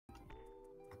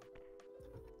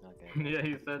Okay. Yeah,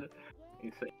 he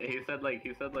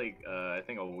said like I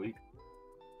think a week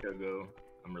ago.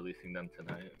 I'm releasing them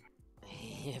tonight,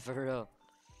 Yeah, for real.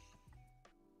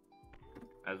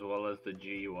 as well as the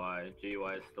GUI.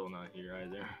 GUI is still not here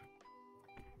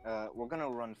either. We're gonna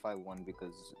run 5-1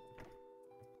 because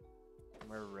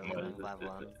We're really What running is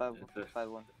it? 5-1.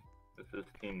 5-1. Is this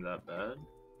team that bad?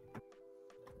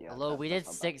 Yeah. Although we did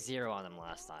that's not bad. 6-0 on them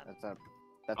last time.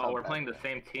 That's Oh, not we're bad, playing the though.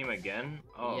 same team again?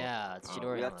 Oh. Yeah, it's oh.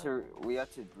 Chidoriyama. We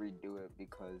had to redo it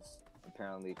because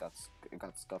apparently it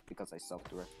got scuffed because I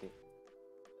self-directed.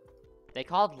 They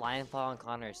called line fault on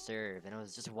Connor's serve, and it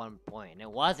was just 1 point. And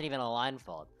it wasn't even a line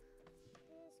fault.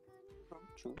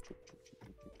 True.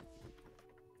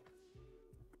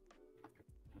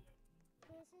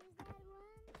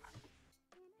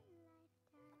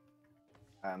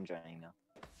 I'm joining now.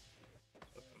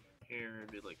 So from here,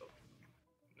 it'd be like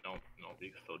a... No, we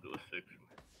can still do a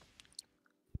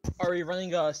 6. Are we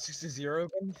running 6-0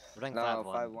 again? We're doing No,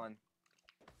 5-1.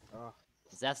 5-1.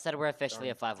 Zeph said we're officially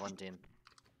a 5-1 team.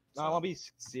 No, I'll be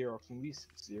 6-0. Can we be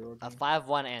 6-0 A again?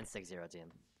 5-1 and 6-0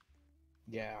 team.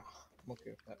 Yeah, I'm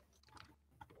okay with that.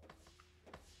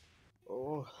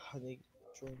 Oh, I need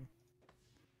to join.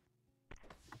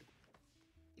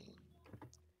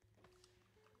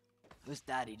 Who's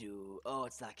Daddy do? Oh,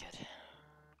 it's that kid.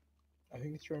 I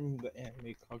think it's from the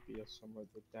anime Kaguya somewhere.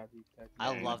 The daddy.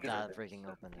 I Yeah, love you that can- freaking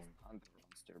opening. On the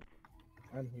roster.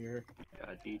 I'm here.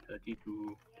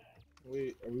 Daddy-daddy-doo.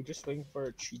 Wait, are we just waiting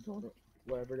for Chidoriyama,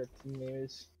 whatever that team name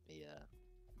is? Yeah.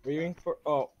 Are we waiting for?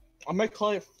 Oh, I might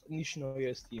call it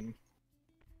Nishinoya's team.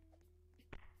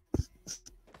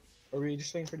 Are we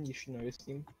just waiting for Nishinoya's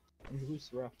team? And who's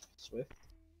the ref? Swift?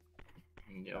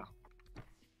 Yeah.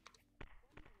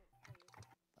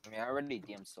 I mean, I already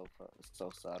DM'd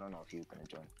Sosa. I don't know if he's gonna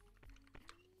join.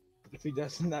 If he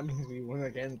doesn't, that means we win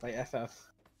again by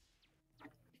FF.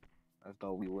 Let's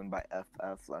go. We win by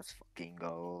FF. Let's fucking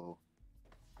go.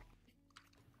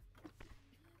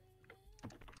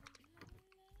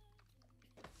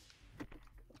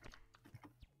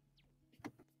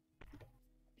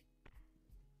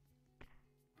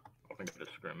 I think get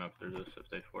a scrim after this if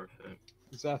they forfeit.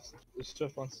 Zeph, it's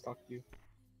just wants to talk to you.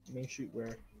 Main shoot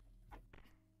where?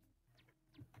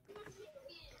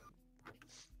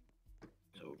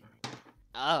 It's over.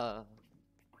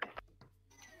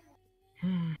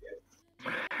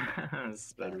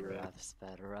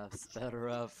 Sped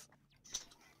rough.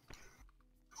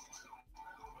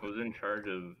 Who's in charge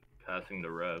of passing the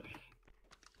refs?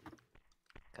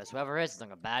 Cause whoever is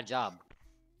doing a bad job.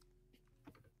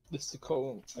 This is the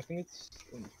code. I think it's.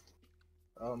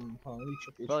 Hold on, let me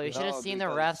check Bro, you HVL. should have No, seen the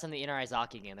because- refs in the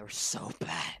Inarizaki game. They were so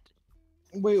bad.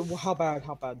 Wait, how bad?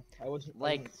 How bad? I wasn't. I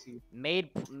Like- didn't see.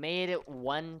 Made it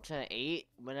 1 to 8.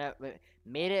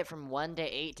 Made it from 1 to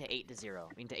 8 to 8 to 0.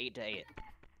 I mean to 8 to 8.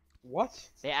 What?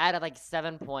 They added like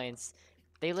 7 points.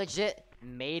 They legit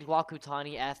made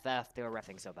Wakutani FF. They were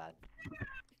reffing so bad.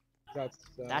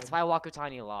 That's Why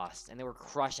Wakutani lost, and they were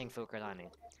crushing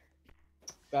Fukutani.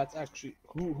 That's actually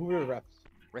who were reps?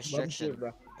 Restriction.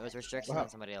 Rep. It was restriction Wow. on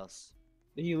somebody else.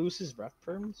 Did he lose his rep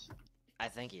terms? I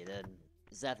think he did.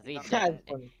 Zeth, if he That's didn't,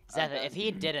 funny. Zeth, if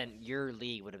he didn't, your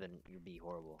league would have been, you'd be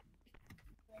horrible.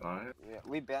 Fine. Yeah,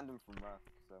 we banned him from ref.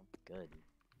 So Good.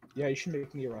 Yeah, you should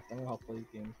make me a rep. I'm gonna help play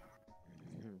the game.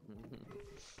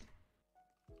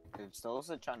 is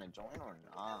Sosa trying to join or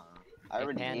not? I Hey,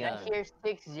 already Panda. Did I hear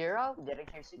 6-0? Did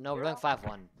I hear 6-0? No, we're doing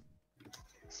 5-1.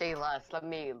 Say less. Let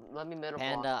me middle block.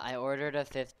 Panda, I ordered a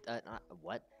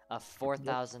a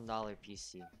 $4,000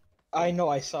 PC. I know.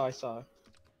 I saw.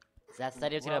 Zeth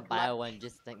said he was gonna Broke buy much? one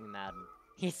just to think me mad.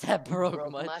 He said broke,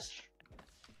 Broke much.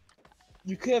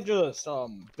 You could have just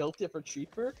built it for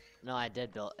cheaper. No, I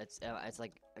did build. It's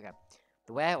like okay.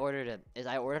 The way I ordered it is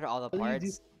I ordered all the How do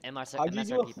you do- parts MSRP How do you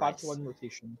do a price. 5-1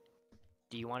 rotation?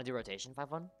 Do you want to do rotation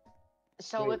 5-1?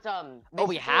 So Wait. it's Oh,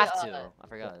 we basically, have to. I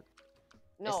forgot.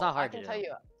 No, not hard I can to tell do.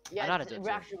 you. Yeah, I know how to it's do it too.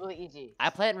 actually really easy. I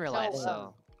play it in real life, So,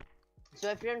 so So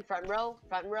if you're in front row,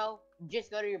 just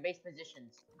go to your base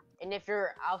positions. And if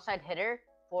you're outside hitter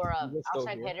for You just go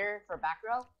outside here. hitter for back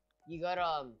row, you go to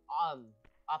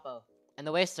oppo. and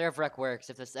the way serve rec works,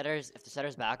 if the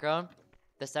setter's background,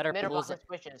 the setter Middle pulls blocker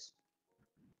switches.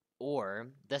 or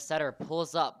the setter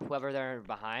pulls up whoever they're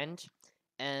behind,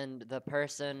 and the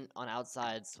person on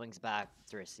outside swings back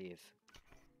to receive.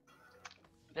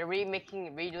 They're redoing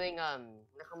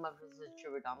Nekoma versus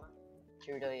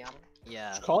Chidoriyama. Yeah.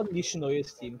 Just call it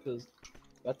Nishinoya's team because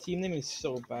that team name is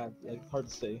so bad. Like hard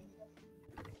to say.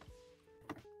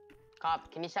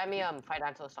 Cop, can you send me fight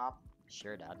until stop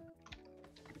Sure, Dad.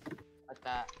 like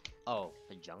that? Oh,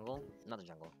 the jungle? Not the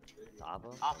jungle. The Appa?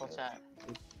 Awful set.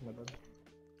 My bad.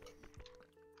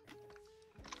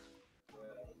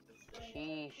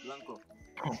 Sheesh. Blanco.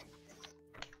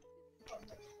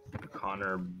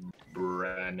 Connor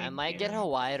Brannigan. I might get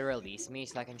Hawaii to release me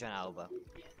so I can join Alba.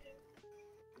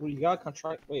 Well, you got a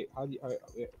contract. Wait, how do you? Wait,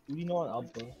 who do you know on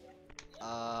Alba?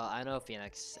 I know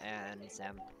Phoenix and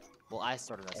Sam. Well, I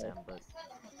sort of know Sam, but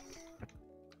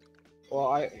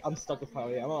Well, I'm stuck with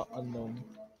Hawaii. I'm an unknown.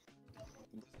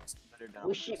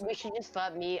 We should just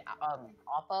let me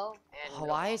Oppo and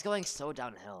Hawaii's going so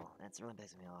downhill. That's really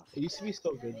pissing me off. It used to be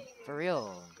so good. For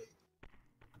real.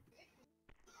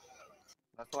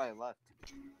 That's why I left,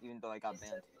 even though I got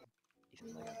banned.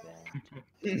 Even like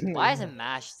a band. Why isn't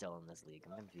Mash still in this league?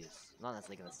 I'm confused. Not in this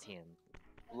league, in this team.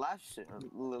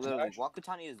 Literally,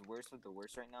 Wakutani is worse with the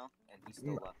worst right now, and he's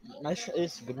still left. Mash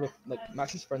is good with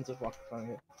Mash is friends with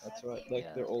Wakakane. That's right. Like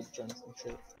Yeah. they're old friends and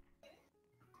shit.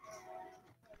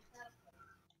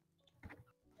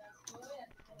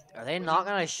 Are they not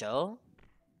gonna show?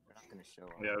 They're not gonna show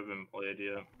up. We haven't played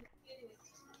yet.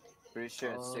 Pretty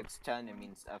sure it's Oh. 610. It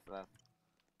means FF.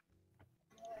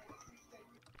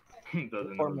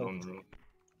 Doesn't know his own rule.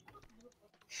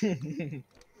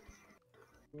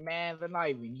 Man, they're not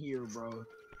even here, bro.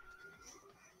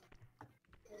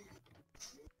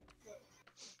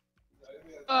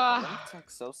 Let me check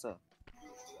Sosa.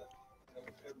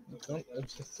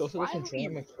 Sosa Why doesn't are we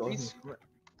train him. Kill him.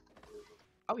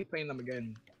 I'll be playing them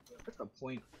again. What's the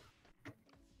point?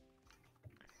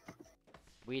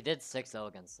 We did 6-0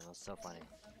 against them. It was so funny.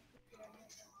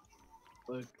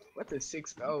 Look, what's a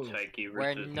 6-0? Taiki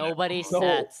Where versus nobody Nekoma. No.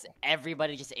 sets,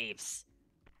 everybody just apes.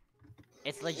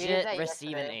 It's did legit that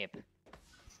receive an yesterday. ape.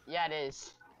 yeah, it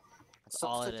is. That's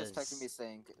all Sosa it just texted me is.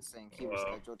 saying he Wow.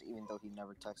 rescheduled, even though he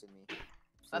never texted me.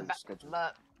 So But,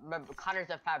 rescheduled. but Connor's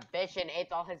a fat bitch and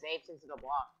ate all his apes into the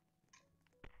block.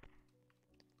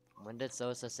 When did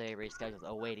Sosa say rescheduled?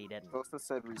 Oh wait, he didn't. Sosa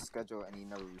said reschedule, and he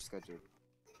never rescheduled.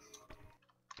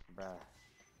 Bruh.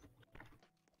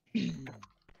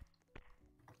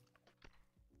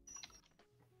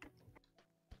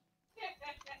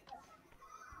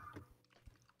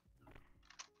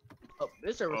 Oh,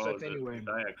 this server Oh, sucks the anyway.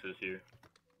 Diax is here.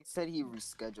 He said he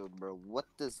rescheduled, bro. What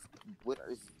is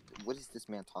this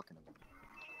man talking about?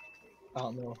 I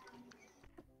don't know.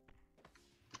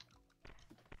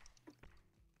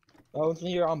 Oh, when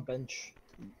you're on bench.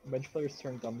 Bench players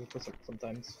turn dumb for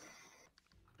sometimes.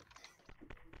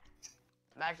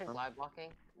 Imagine flag blocking.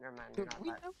 Never mind. Dude, You're not we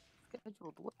that. never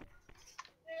scheduled. What?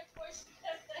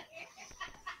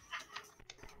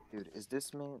 Dude, is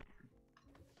this man?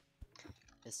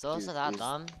 Is Sosa Dude, that is-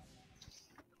 dumb?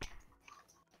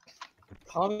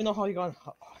 I don't even know how he got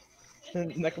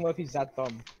Nekoma if he's that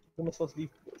dumb. Nekoma's supposed to be.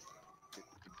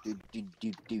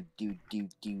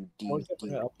 Boys can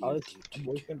bring it up. Boys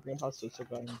can bring up how Sosa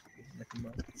got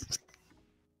Nekoma.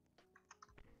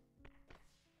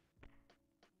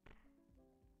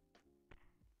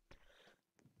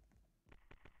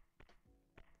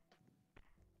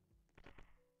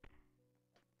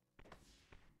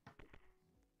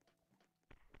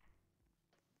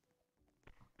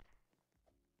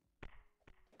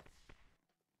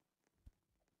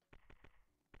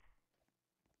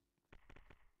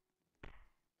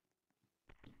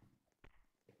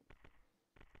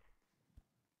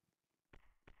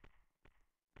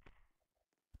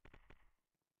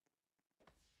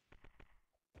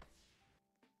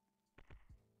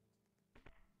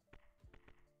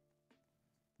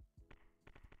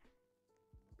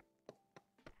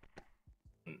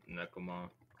 Nekoma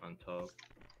on top.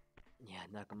 Yeah,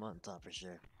 Nekoma on top for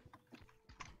sure.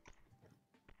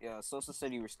 Yeah, Sosa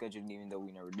said he rescheduled, even though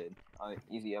we never did.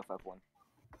 Easy FF1.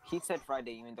 He said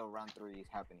Friday, even though round 3 is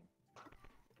happening.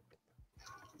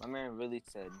 My man really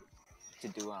said to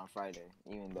do it on Friday,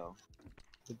 even though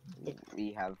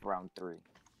we have round 3.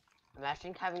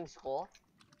 Imagine having school.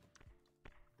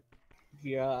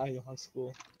 Yeah, I don't have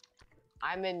school.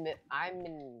 I'm in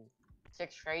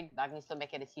 6th grade, but I can still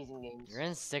make it a season games. You're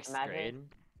in 6th Imagine. grade?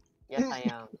 Yes, I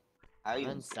am. How I'm you?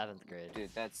 in 7th grade. Dude,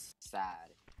 that's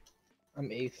sad. I'm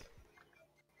 8th.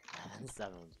 I'm in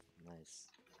 7th. Nice.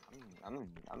 I'm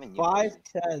in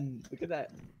 5'10". Look at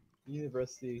that.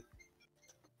 University.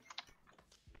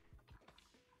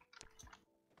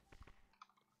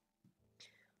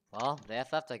 Well, they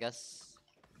FF'd, I guess.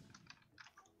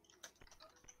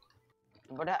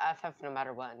 But I FF no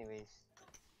matter what, anyways.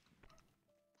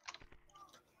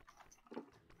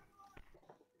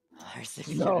 Our 6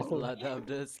 No. years allowed to have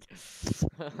disc.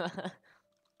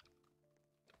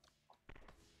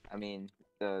 I mean,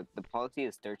 the policy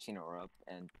is 13 or up,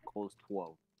 and Cole's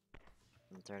 12.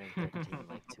 I'm turning 13 in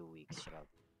like 2 weeks. Shut up.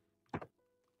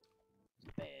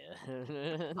 Bad.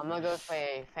 I'm gonna go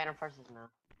play Phantom Forces now.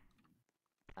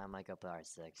 I'm like up to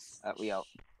R6. We out.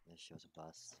 This show's a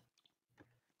bust.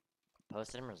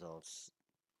 Posting results.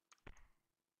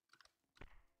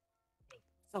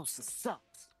 Sosa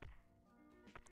sucks.